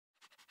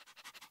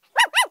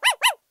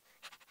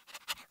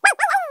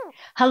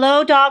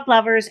Hello, dog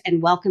lovers,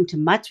 and welcome to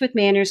Muttz with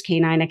Mannerz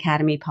Canine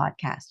Academy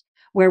Podcast,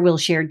 where we'll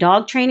share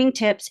dog training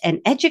tips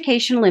and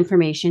educational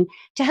information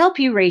to help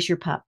you raise your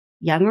pup,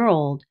 young or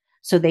old,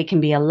 so they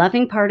can be a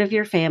loving part of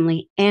your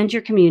family and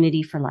your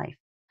community for life.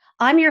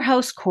 I'm your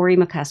host, Corey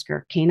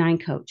McCusker, canine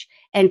coach,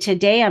 and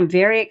today I'm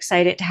very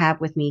excited to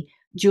have with me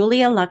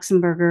Julia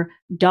Luxemberger,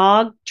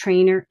 dog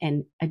trainer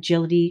and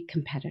agility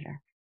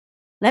competitor.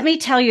 Let me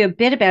tell you a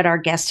bit about our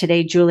guest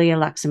today, Julia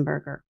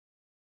Luxemberger.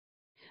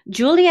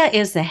 Julia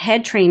is the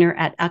head trainer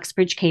at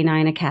Uxbridge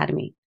Canine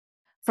Academy.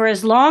 For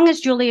as long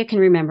as Julia can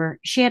remember,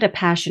 she had a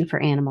passion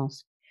for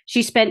animals.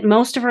 She spent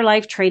most of her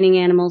life training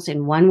animals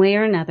in one way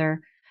or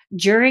another.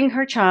 During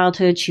her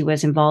childhood, she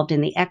was involved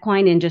in the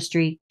equine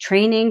industry,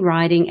 training,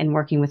 riding, and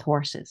working with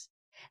horses.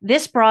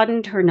 This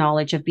broadened her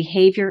knowledge of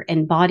behavior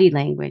and body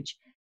language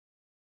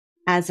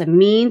as a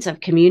means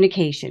of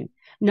communication,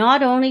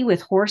 not only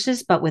with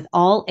horses, but with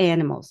all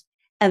animals,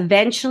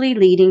 eventually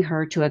leading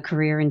her to a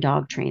career in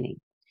dog training.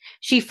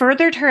 She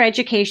furthered her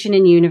education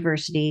in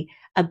university,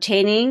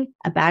 obtaining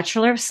a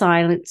Bachelor of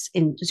Science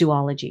in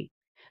Zoology.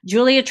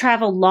 Julia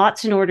traveled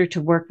lots in order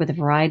to work with a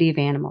variety of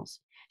animals.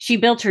 She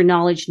built her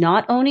knowledge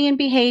not only in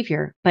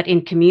behavior, but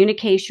in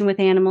communication with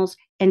animals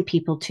and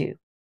people too.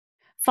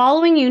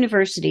 Following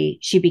university,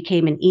 she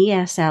became an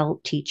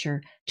ESL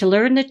teacher to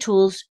learn the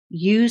tools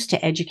used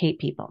to educate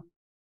people.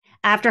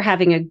 After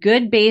having a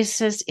good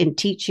basis in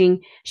teaching,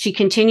 she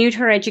continued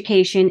her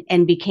education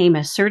and became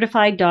a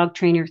certified dog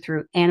trainer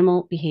through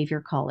Animal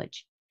Behavior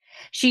College.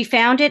 She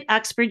founded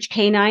Uxbridge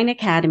Canine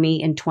Academy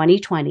in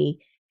 2020,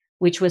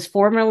 which was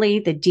formerly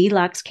the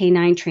Deluxe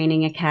Canine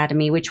Training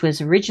Academy, which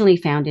was originally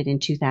founded in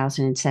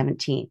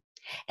 2017.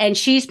 And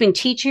she's been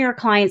teaching her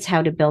clients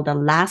how to build a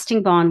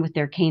lasting bond with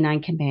their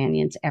canine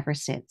companions ever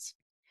since.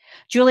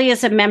 Julia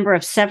is a member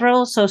of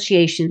several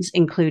associations,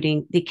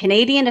 including the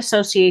Canadian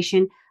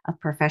Association of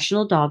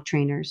Professional Dog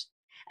Trainers,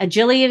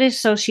 Agility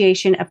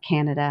Association of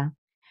Canada,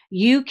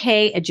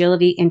 UK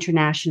Agility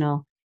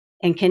International,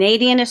 and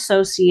Canadian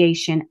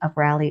Association of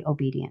Rally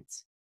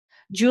Obedience.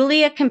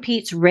 Julia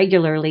competes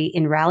regularly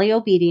in rally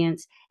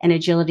obedience and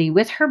agility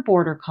with her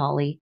border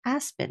collie,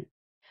 Aspen.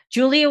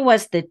 Julia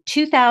was the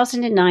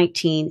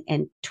 2019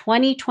 and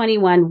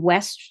 2021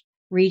 West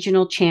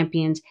Regional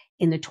Champions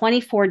in the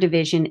 24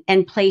 division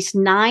and placed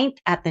 9th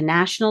at the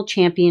National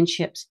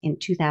Championships in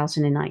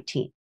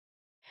 2019.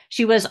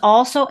 She was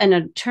also an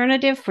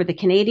alternative for the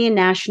Canadian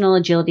National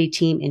Agility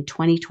Team in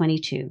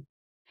 2022.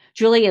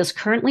 Julia is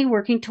currently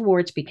working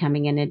towards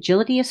becoming an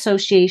Agility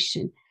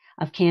Association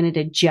of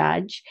Canada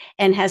judge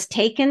and has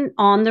taken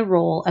on the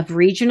role of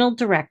regional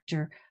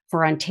director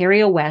for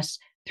Ontario West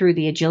through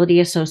the Agility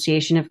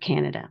Association of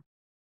Canada.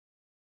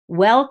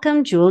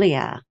 Welcome,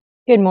 Julia.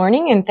 Good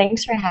morning, and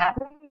thanks for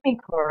having me,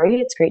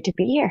 Corey. It's great to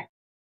be here.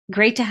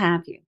 Great to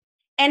have you.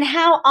 And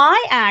how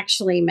I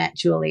actually met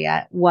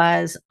Julia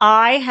was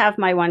I have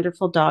my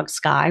wonderful dog,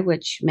 Sky,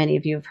 which many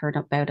of you have heard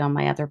about on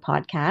my other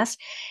podcast.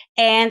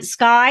 And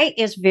Sky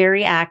is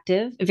very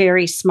active,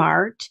 very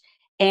smart,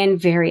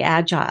 and very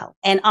agile.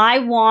 And I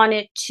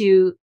wanted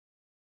to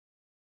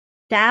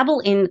dabble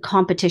in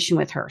competition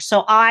with her.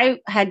 So I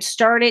had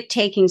started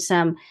taking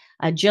some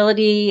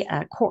agility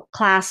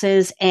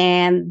classes,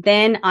 and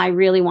then I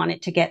really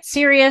wanted to get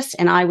serious,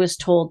 and I was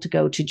told to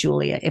go to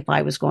Julia if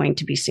I was going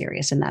to be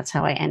serious, and that's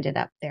how I ended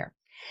up there.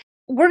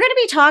 We're going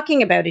to be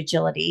talking about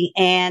agility,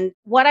 and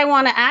what I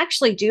want to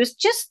actually do is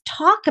just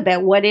talk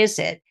about what is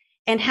it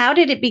and how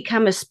did it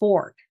become a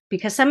sport,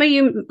 because some of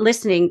you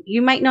listening,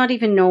 you might not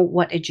even know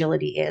what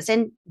agility is,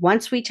 and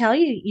once we tell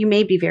you, you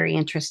may be very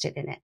interested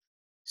in it.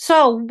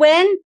 So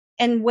when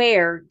and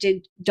where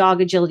did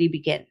dog agility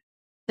begin?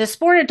 The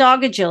sport of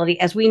dog agility,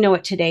 as we know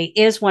it today,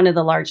 is one of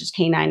the largest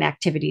canine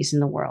activities in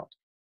the world,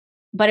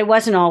 but it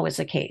wasn't always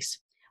the case.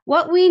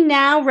 What we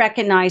now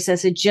recognize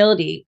as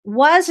agility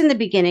was in the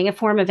beginning a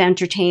form of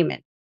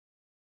entertainment,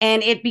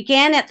 and it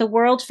began at the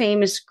world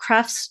famous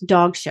Crufts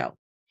Dog Show.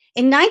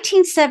 In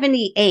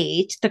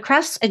 1978, the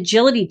Crufts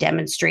agility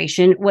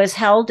demonstration was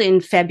held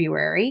in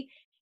February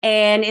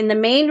and in the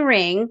main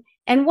ring.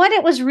 And what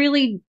it was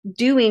really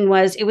doing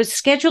was it was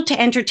scheduled to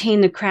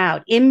entertain the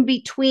crowd in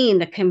between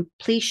the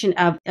completion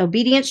of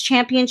obedience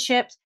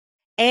championships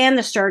and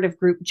the start of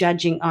group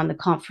judging on the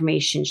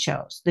conformation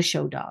shows, the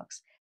show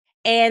dogs.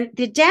 And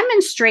the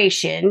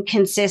demonstration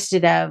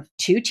consisted of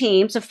 2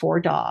 teams of 4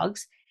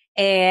 dogs,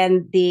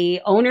 and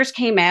the owners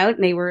came out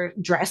and they were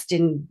dressed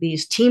in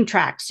these team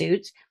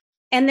tracksuits.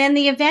 And then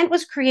the event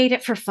was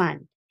created for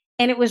fun.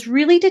 And it was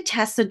really to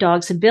test the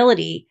dog's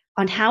ability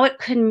on how it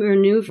could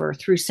maneuver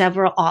through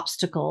several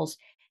obstacles,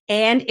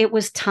 and it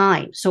was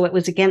timed, so it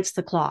was against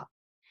the clock.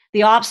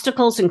 The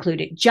obstacles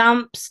included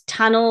jumps,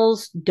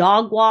 tunnels,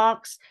 dog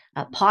walks,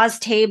 a pause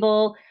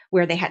table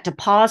where they had to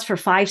pause for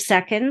 5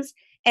 seconds,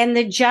 and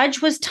the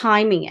judge was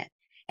timing it.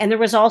 And there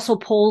was also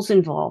poles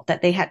involved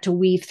that they had to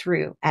weave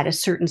through at a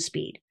certain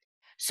speed.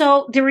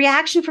 So the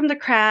reaction from the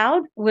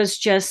crowd was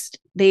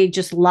they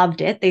just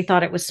loved it. They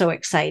thought it was so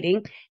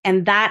exciting,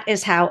 and that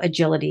is how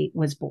agility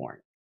was born.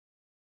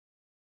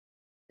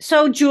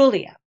 So,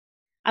 Julia,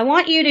 I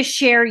want you to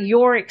share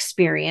your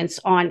experience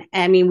on,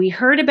 I mean, we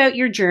heard about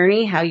your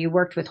journey, how you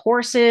worked with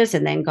horses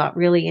and then got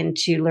really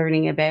into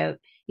learning about,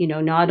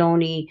 not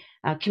only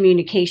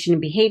communication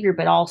and behavior,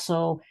 but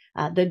also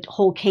the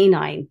whole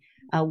canine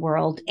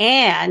world.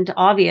 And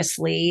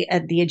obviously,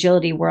 the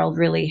agility world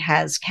really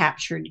has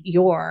captured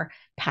your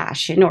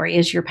passion or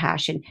is your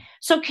passion.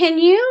 So can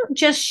you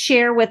just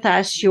share with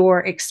us your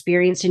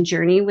experience and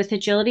journey with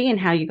agility and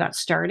how you got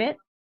started?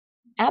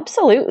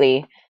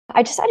 Absolutely.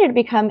 I decided to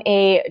become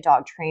a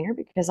dog trainer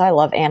because I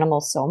love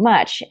animals so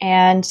much.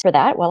 And for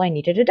that, well, I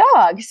needed a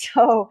dog.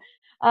 So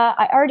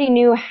I already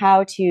knew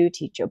how to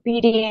teach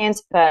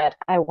obedience, but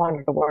I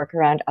wanted to work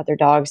around other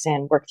dogs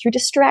and work through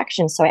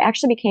distractions. So I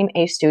actually became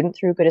a student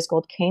through Good as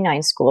Gold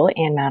Canine School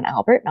in Mount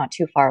Albert, not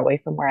too far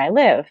away from where I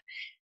live.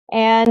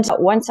 And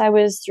once I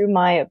was through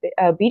my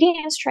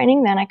obedience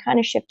training, then I kind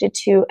of shifted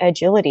to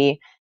agility.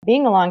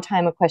 Being a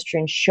longtime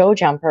equestrian show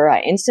jumper,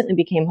 I instantly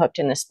became hooked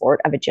in the sport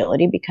of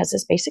agility because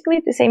it's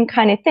basically the same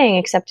kind of thing,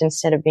 except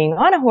instead of being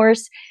on a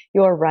horse,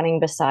 you're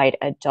running beside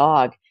a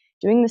dog,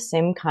 doing the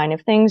same kind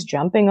of things,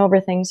 jumping over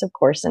things. Of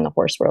course, in the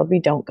horse world, we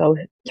don't go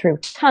through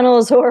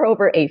tunnels or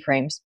over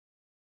A-frames.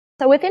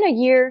 So within a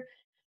year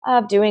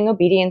of doing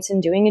obedience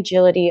and doing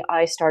agility,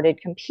 I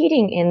started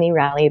competing in the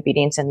rally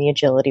obedience and the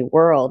agility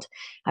world.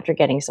 After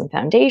getting some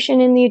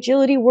foundation in the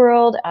agility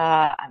world,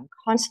 I'm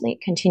constantly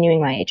continuing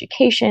my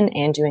education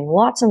and doing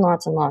lots and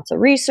lots and lots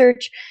of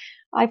research.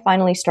 I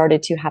finally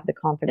started to have the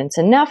confidence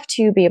enough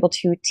to be able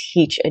to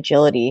teach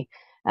agility.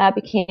 It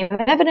became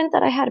evident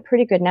that I had a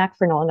pretty good knack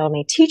for not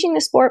only teaching the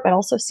sport, but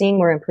also seeing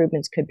where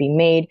improvements could be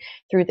made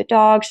through the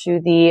dogs,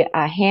 through the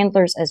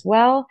handlers as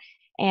well.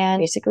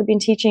 And basically been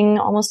teaching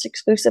almost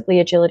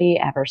exclusively agility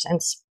ever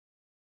since.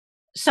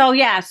 So,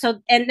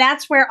 and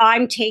that's where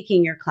I'm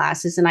taking your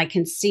classes. And I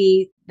can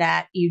see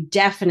that you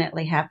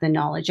definitely have the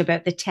knowledge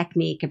about the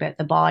technique, about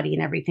the body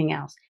and everything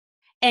else.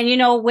 And,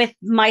 with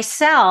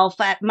myself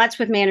at Muttz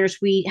with Mannerz,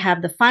 we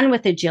have the fun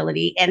with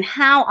agility and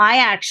how I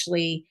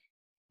actually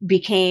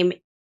became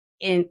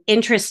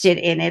interested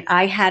in it.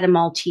 I had a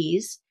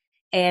Maltese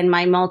and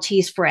my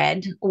Maltese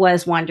Fred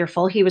was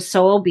wonderful. He was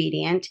so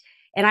obedient.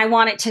 And I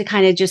wanted to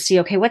kind of just see,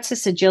 okay, what's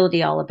this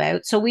agility all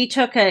about? So we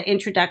took an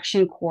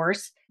introduction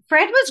course.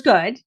 Fred was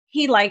good.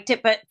 He liked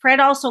it, but Fred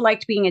also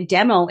liked being a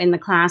demo in the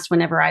class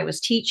whenever I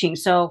was teaching.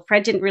 So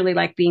Fred didn't really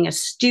like being a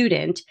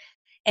student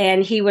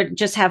and he would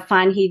just have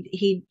fun.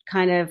 He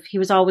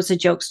was always a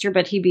jokester,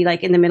 but he'd be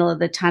like in the middle of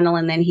the tunnel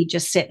and then he'd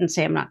just sit and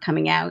say, I'm not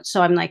coming out.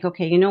 So I'm like,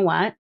 okay, you know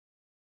what?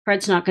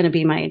 Fred's not going to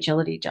be my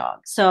agility dog.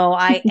 So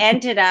I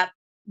ended up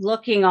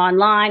looking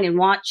online and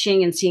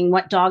watching and seeing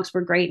what dogs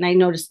were great. And I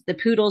noticed the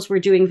poodles were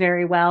doing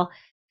very well.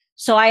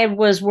 So I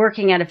was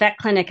working at a vet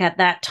clinic at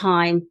that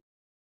time.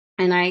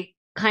 And I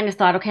kind of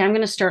thought, okay, I'm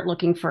going to start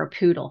looking for a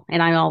poodle.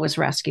 And I always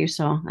rescue.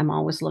 So I'm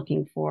always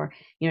looking for,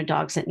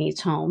 dogs that needs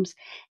homes.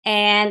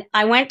 And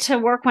I went to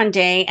work one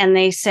day and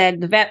they said,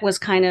 the vet was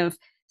kind of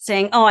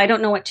saying, oh, I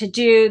don't know what to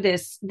do.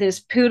 This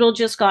poodle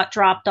just got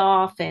dropped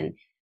off and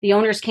the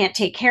owners can't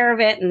take care of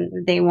it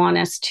and they want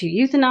us to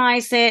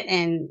euthanize it.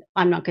 And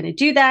I'm not going to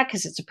do that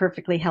because it's a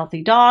perfectly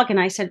healthy dog.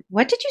 And I said,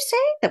 what did you say?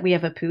 That we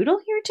have a poodle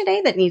here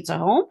today that needs a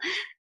home?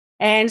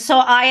 And so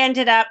I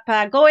ended up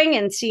going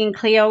and seeing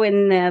Cleo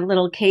in the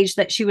little cage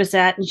that she was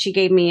at. And she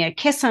gave me a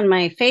kiss on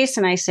my face.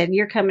 And I said,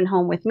 you're coming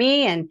home with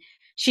me. And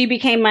she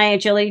became my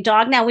agility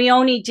dog. Now we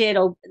only did,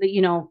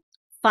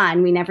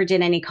 fun. We never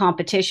did any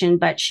competition,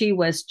 but she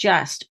was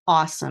just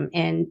awesome.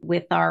 And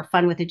with our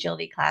fun with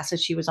agility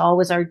classes, she was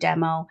always our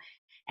demo.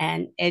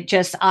 And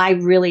I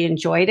really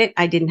enjoyed it.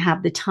 I didn't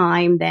have the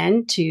time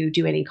then to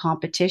do any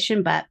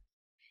competition, but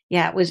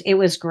yeah, it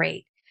was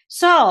great.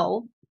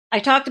 So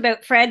I talked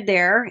about Fred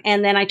there,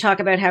 and then I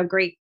talk about how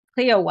great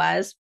Cleo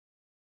was.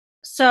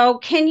 So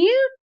can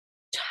you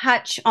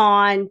touch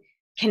on,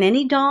 can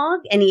any dog,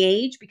 any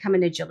age become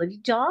an agility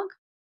dog?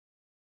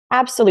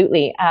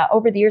 Absolutely.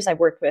 Over the years, I've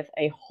worked with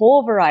a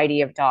whole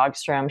variety of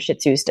dogs from Shih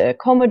Tzus to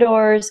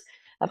Comodores.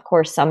 Of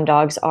course, some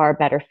dogs are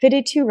better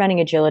fitted to running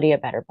agility, a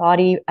better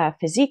body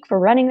physique for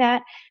running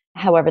that.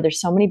 However,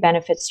 there's so many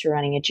benefits to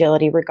running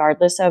agility,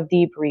 regardless of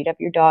the breed of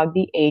your dog,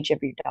 the age of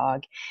your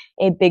dog.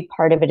 A big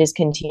part of it is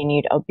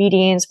continued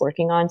obedience,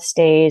 working on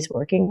stays,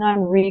 working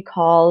on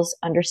recalls,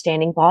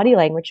 understanding body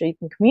language so you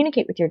can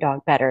communicate with your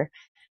dog better,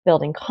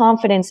 building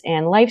confidence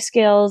and life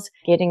skills,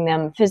 getting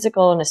them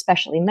physical and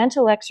especially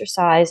mental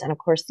exercise. And of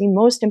course, the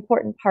most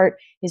important part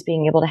is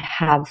being able to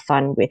have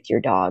fun with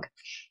your dog.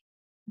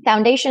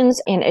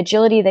 Foundations in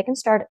agility, they can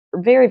start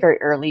very, very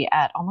early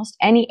at almost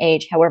any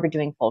age. However,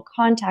 doing full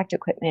contact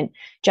equipment,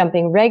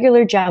 jumping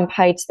regular jump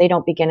heights, they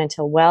don't begin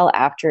until well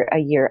after a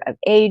year of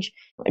age,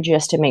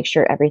 just to make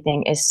sure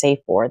everything is safe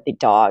for the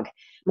dog.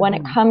 When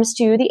it comes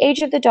to the age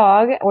of the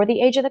dog or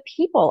the age of the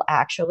people,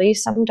 actually,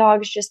 some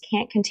dogs just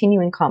can't continue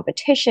in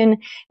competition.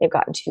 They've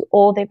gotten too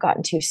old. They've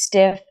gotten too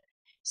stiff.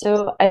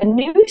 So a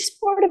new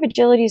sport of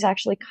agility has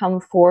actually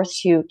come forth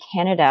to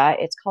Canada.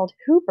 It's called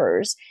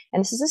Hoopers,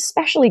 and this is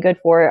especially good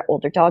for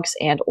older dogs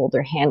and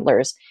older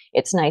handlers.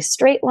 It's nice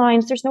straight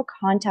lines. There's no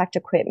contact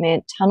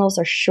equipment. Tunnels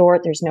are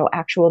short. There's no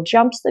actual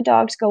jumps the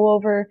dogs go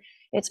over.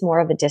 It's more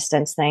of a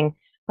distance thing,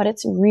 but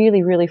it's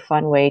really, really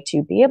fun way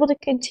to be able to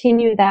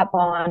continue that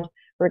bond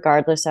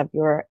regardless of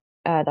your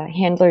the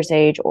handler's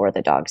age or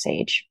the dog's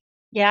age.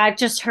 Yeah, I've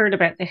just heard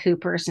about the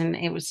Hoopers and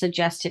it was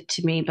suggested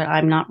to me, but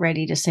I'm not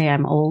ready to say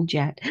I'm old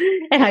yet.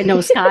 And I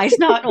know Sky's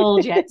not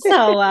old yet.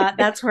 So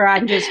that's where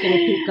I'm just going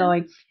to keep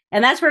going.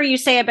 And that's where you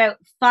say about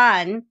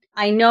fun.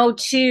 I know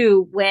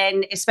too,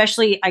 when,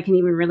 especially I can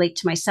even relate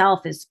to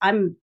myself is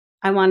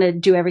I want to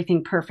do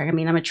everything perfect. I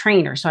mean, I'm a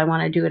trainer, so I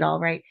want to do it all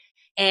right.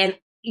 And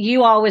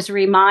you always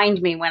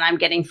remind me when I'm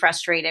getting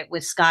frustrated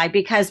with Sky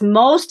because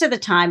most of the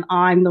time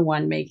I'm the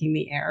one making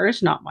the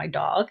errors, not my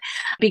dog,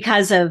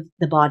 because of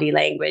the body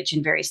language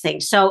and various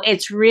things. So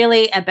it's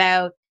really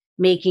about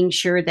making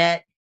sure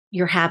that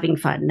you're having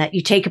fun, that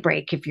you take a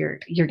break if you're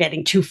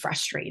getting too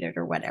frustrated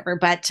or whatever.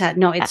 But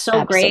no, it's so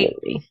Absolutely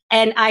great.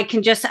 And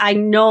I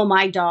know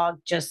my dog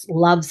just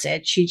loves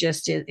it. She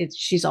just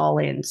she's all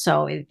in.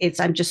 So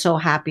I'm just so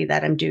happy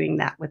that I'm doing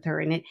that with her.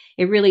 And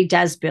it really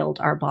does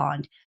build our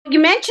bond. You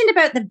mentioned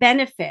about the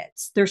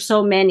benefits. There's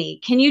so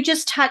many. Can you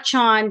just touch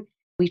on,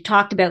 we've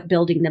talked about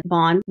building the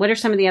bond. What are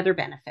some of the other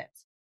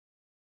benefits?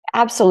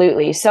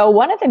 Absolutely. So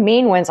one of the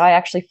main ones I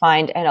actually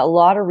find, and a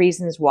lot of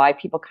reasons why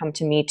people come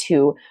to me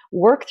to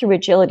work through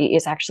agility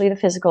is actually the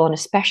physical and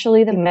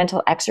especially the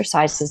mental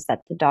exercises that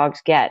the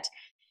dogs get.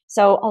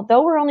 So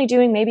although we're only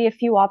doing maybe a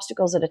few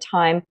obstacles at a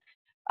time,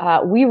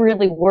 we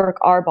really work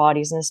our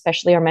bodies and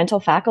especially our mental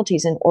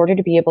faculties in order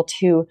to be able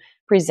to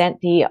present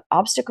the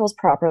obstacles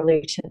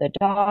properly to the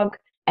dog.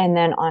 And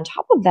then on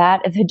top of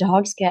that, the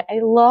dogs get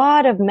a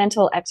lot of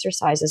mental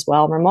exercise as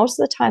well, where most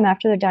of the time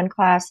after they're done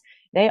class,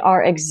 they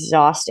are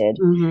exhausted.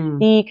 Mm-hmm.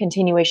 The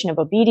continuation of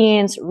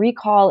obedience,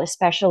 recall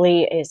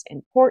especially is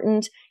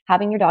important.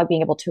 Having your dog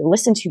being able to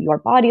listen to your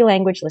body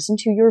language, listen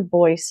to your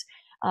voice.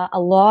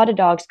 A lot of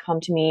dogs come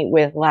to me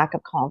with lack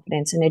of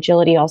confidence, and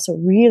agility also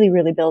really,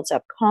 really builds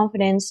up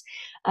confidence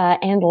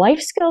and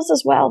life skills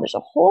as well. There's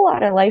a whole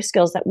lot of life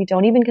skills that we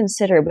don't even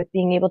consider with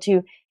being able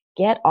to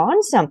get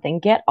on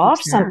something, get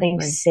off something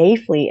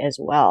safely as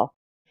well.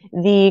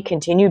 The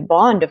continued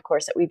bond, of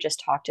course, that we've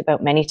just talked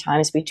about many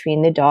times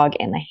between the dog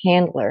and the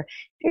handler.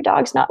 If your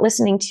dog's not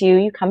listening to you,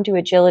 you come to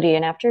agility,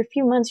 and after a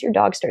few months, your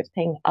dog starts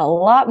paying a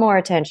lot more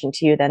attention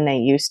to you than they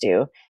used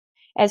to.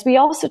 As we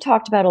also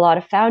talked about a lot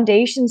of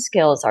foundation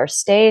skills, our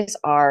stays,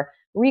 our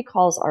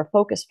recalls, our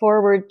focus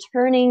forward,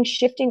 turning,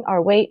 shifting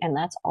our weight, and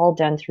that's all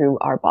done through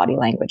our body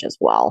language as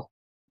well.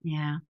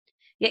 Yeah.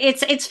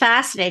 It's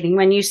fascinating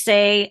when you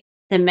say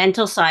the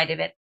mental side of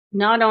it.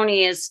 Not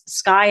only is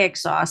Sky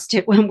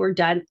exhausted when we're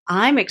done,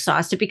 I'm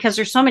exhausted because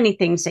there's so many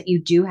things that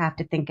you do have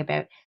to think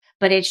about.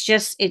 But it's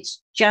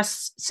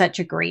just such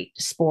a great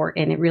sport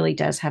and it really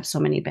does have so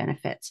many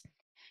benefits.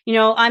 You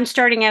know, I'm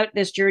starting out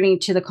this journey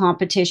to the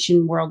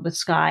competition world with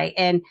Sky.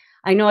 And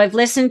I know I've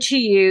listened to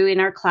you in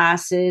our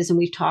classes and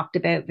we've talked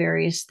about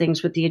various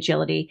things with the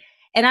agility.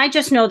 And I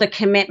just know the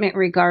commitment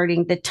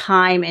regarding the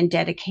time and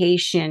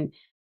dedication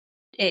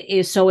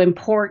is so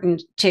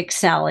important to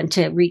excel and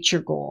to reach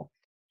your goal.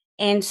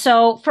 And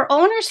so for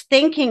owners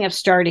thinking of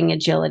starting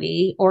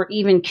agility or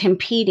even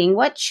competing,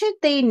 what should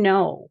they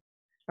know?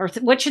 Or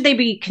what should they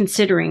be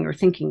considering or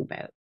thinking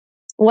about?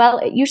 Well,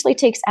 it usually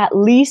takes at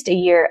least a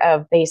year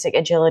of basic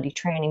agility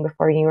training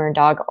before you and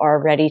dog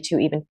are ready to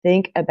even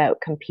think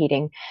about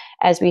competing.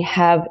 As we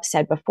have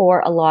said before,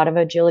 a lot of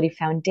agility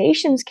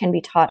foundations can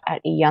be taught at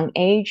a young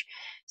age.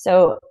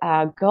 So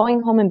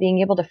going home and being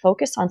able to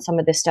focus on some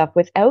of this stuff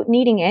without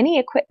needing any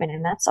equipment,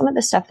 and that's some of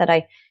the stuff that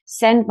I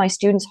send my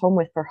students home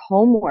with for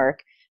homework,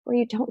 where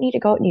you don't need to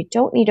go and you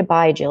don't need to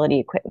buy agility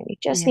equipment. You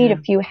just need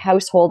a few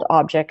household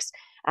objects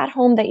at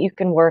home that you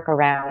can work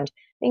around.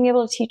 Being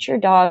able to teach your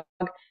dog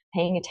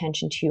paying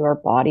attention to your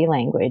body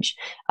language.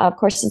 Of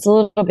course, it's a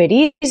little bit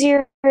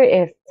easier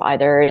if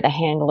either the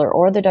handler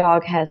or the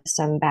dog has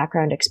some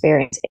background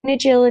experience in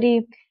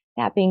agility.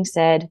 That being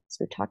said, as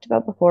we've talked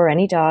about before,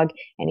 any dog,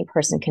 any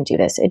person can do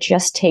this. It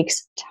just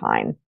takes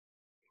time.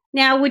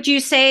 Now, would you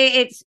say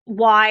it's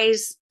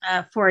wise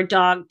for a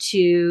dog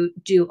to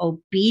do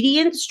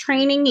obedience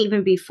training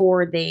even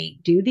before they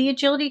do the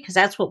agility? Because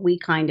that's what we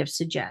kind of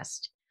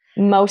suggest.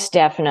 Most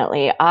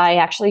definitely. I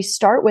actually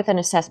start with an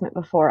assessment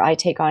before I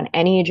take on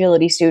any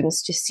agility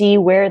students to see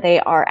where they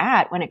are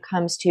at when it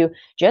comes to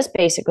just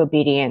basic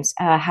obedience,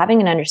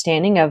 having an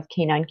understanding of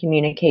canine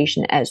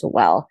communication as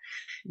well.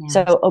 Yes.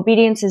 So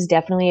obedience is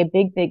definitely a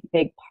big, big,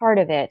 big part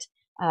of it.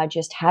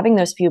 Just having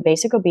those few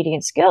basic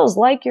obedience skills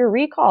like your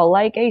recall,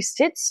 like a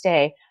sit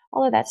stay,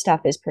 all of that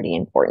stuff is pretty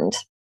important.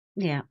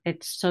 Yeah,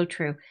 it's so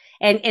true.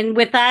 And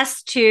with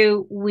us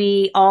too,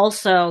 we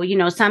also, you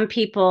know, some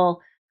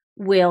people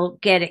will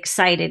get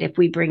excited if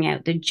we bring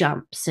out the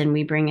jumps and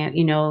we bring out,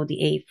 you know,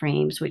 the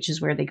A-frames, which is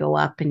where they go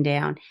up and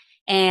down.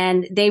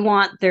 And they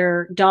want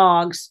their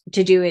dogs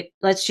to do it.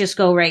 Let's just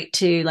go right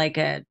to like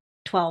a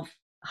 12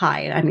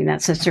 high. I mean,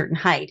 that's a certain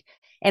height.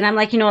 And I'm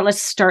like, you know what,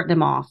 let's start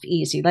them off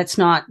easy. Let's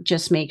not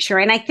just make sure.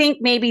 And I think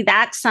maybe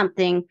that's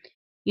something,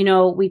 you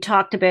know, we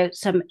talked about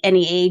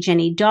any age,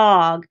 any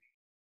dog,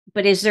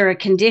 but is there a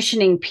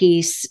conditioning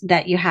piece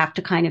that you have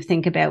to kind of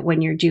think about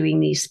when you're doing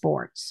these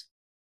sports?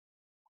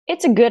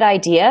 It's a good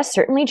idea.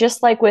 Certainly,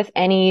 just like with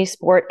any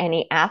sport,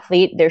 any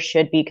athlete, there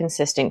should be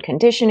consistent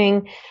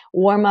conditioning.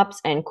 Warm-ups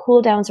and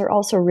cool downs are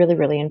also really,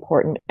 really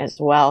important as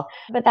well.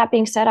 But that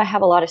being said, I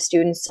have a lot of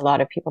students, a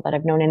lot of people that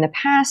I've known in the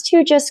past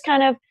who just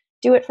kind of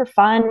do it for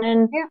fun.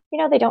 And,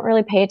 they don't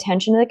really pay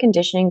attention to the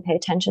conditioning, pay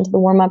attention to the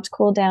warm-ups,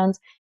 cool downs.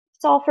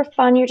 It's all for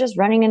fun. You're just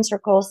running in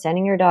circles,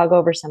 sending your dog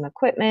over some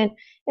equipment.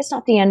 It's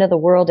not the end of the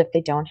world if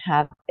they don't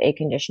have a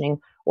conditioning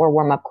or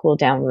warm-up, cool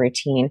down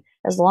routine,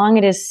 as long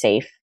as it is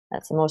safe.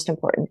 That's the most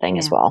important thing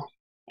as well.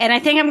 And I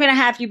think I'm going to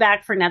have you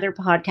back for another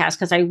podcast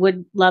because I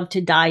would love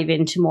to dive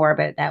into more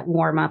about that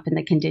warm up and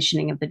the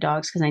conditioning of the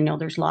dogs because I know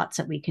there's lots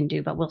that we can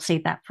do, but we'll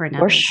save that for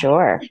another. For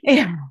sure.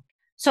 Yeah.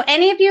 So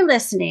any of you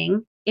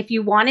listening, if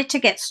you wanted to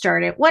get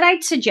started, what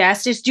I'd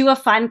suggest is do a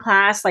fun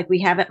class like we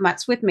have at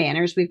Muttz with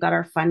Mannerz. We've got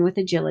our fun with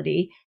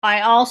agility.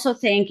 I also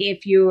think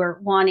if you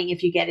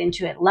get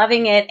into it,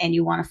 loving it, and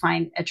you want to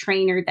find a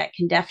trainer that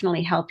can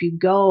definitely help you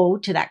go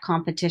to that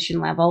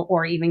competition level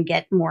or even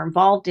get more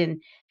involved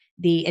in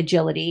the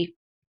agility,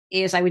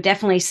 is I would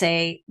definitely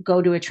say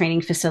go to a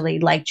training facility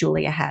like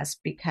Julia has,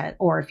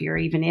 or if you're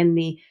even in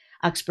the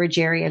Uxbridge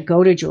area,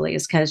 go to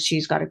Julia's because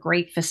she's got a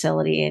great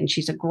facility and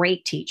she's a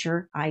great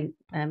teacher. I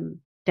am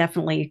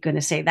definitely going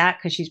to say that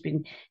because she's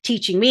been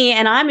teaching me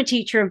and I'm a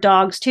teacher of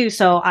dogs too.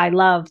 So I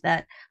love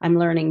that I'm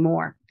learning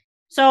more.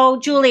 So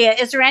Julia,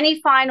 is there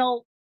any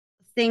final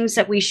things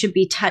that we should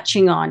be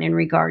touching on in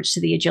regards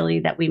to the agility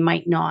that we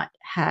might not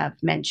have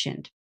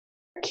mentioned?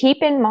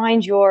 Keep in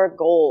mind your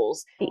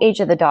goals. The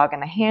age of the dog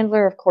and the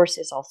handler, of course,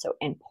 is also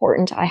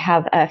important. I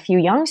have a few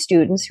young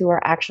students who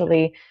are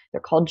they're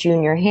called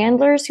junior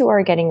handlers who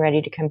are getting ready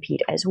to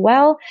compete as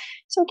well.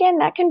 So again,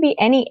 that can be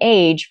any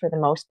age for the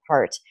most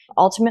part.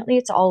 Ultimately,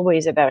 it's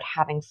always about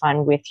having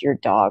fun with your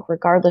dog,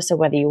 regardless of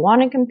whether you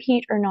want to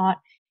compete or not.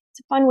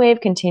 It's a fun way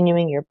of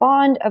continuing your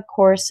bond, of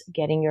course,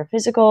 getting your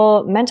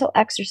physical, mental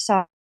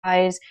exercise,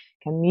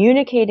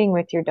 communicating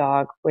with your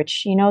dog,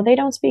 which, they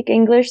don't speak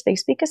English, they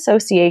speak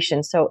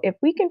association. So if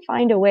we can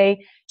find a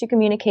way to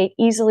communicate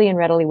easily and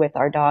readily with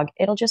our dog,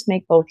 it'll just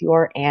make both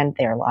your and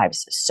their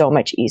lives so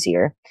much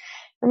easier.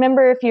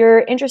 Remember, if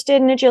you're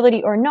interested in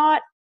agility or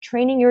not,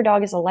 training your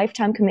dog is a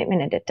lifetime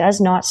commitment and it does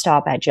not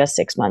stop at just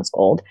 6 months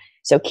old.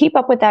 So keep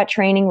up with that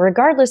training,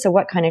 regardless of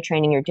what kind of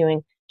training you're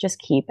doing, just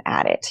keep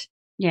at it.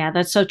 Yeah,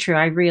 that's so true.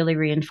 I really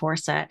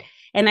reinforce that.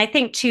 And I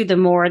think too, the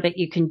more that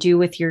you can do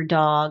with your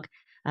dog,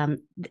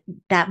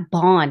 that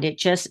bond, it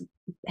just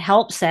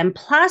helps them.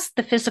 Plus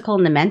the physical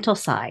and the mental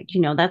side,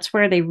 that's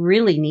where they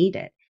really need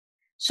it.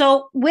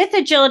 So with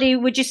agility,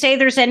 would you say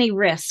there's any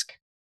risk?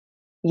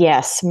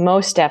 Yes,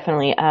 most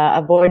definitely.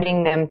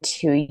 Avoiding them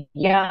too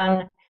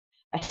young,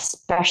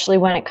 especially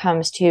when it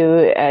comes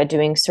to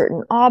doing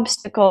certain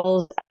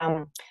obstacles,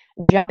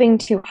 jumping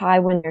too high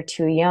when they're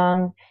too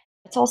young.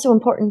 It's also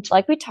important,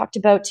 like we talked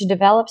about, to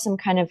develop some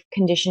kind of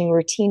conditioning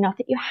routine. Not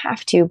that you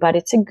have to, but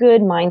it's a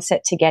good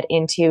mindset to get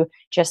into.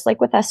 Just like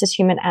with us as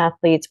human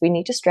athletes, we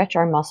need to stretch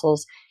our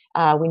muscles.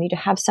 We need to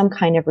have some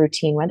kind of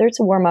routine, whether it's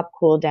a warm-up,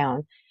 cool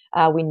down.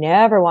 We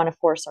never want to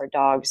force our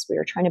dogs. We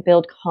are trying to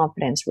build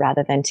confidence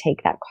rather than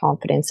take that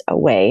confidence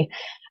away.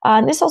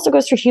 This also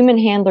goes for human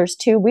handlers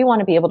too. We want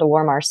to be able to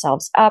warm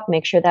ourselves up,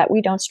 make sure that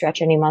we don't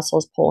stretch any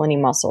muscles, pull any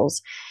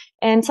muscles.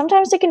 And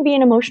sometimes it can be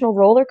an emotional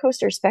roller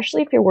coaster,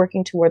 especially if you're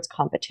working towards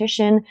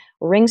competition.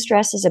 Ring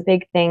stress is a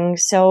big thing.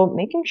 So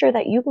making sure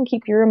that you can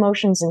keep your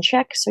emotions in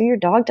check so your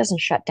dog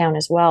doesn't shut down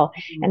as well.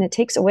 Mm-hmm. And it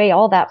takes away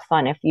all that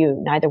fun if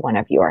neither one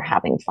of you are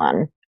having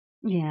fun.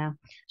 Yeah,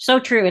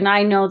 so true. And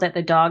I know that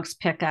the dogs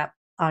pick up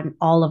on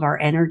all of our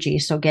energy.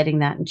 So getting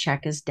that in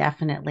check is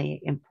definitely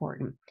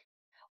important.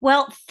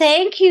 Well,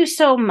 thank you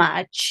so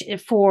much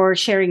for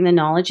sharing the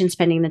knowledge and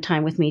spending the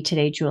time with me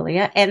today,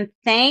 Julia. And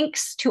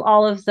thanks to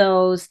all of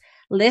those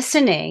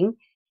listening.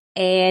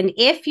 And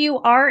if you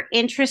are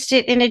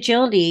interested in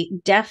agility,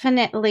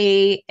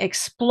 definitely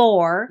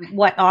explore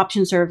what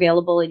options are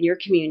available in your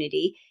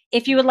community.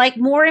 If you would like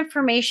more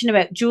information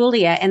about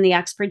Julia and the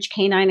Uxbridge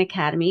Canine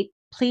Academy,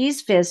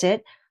 please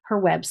visit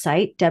her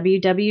website,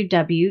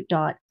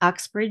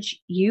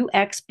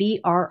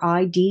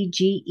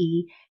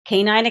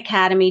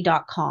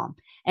 www.uxbridgecanineacademy.com.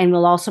 And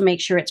we'll also make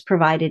sure it's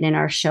provided in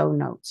our show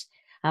notes.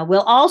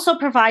 We'll also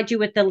provide you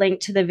with the link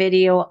to the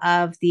video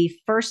of the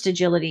first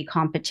agility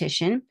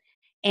competition.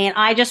 And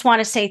I just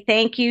want to say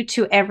thank you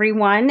to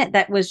everyone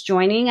that was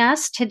joining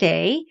us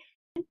today.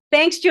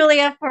 Thanks,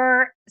 Julia,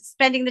 for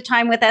spending the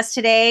time with us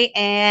today.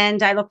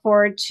 And I look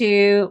forward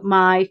to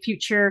my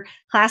future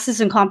classes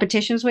and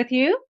competitions with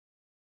you.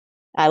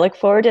 I look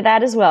forward to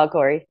that as well,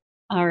 Corey.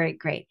 All right,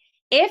 great.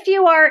 If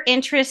you are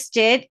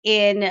interested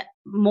in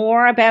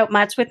more about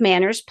Muttz with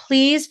Mannerz,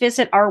 please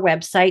visit our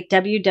website,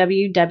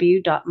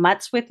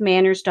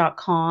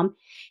 www.muttswithmanners.com.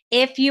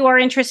 If you are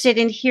interested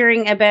in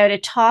hearing about a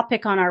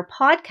topic on our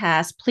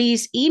podcast,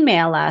 please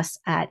email us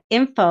at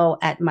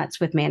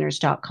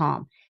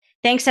info@muttswithmanners.com.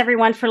 Thanks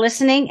everyone for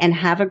listening and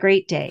have a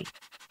great day.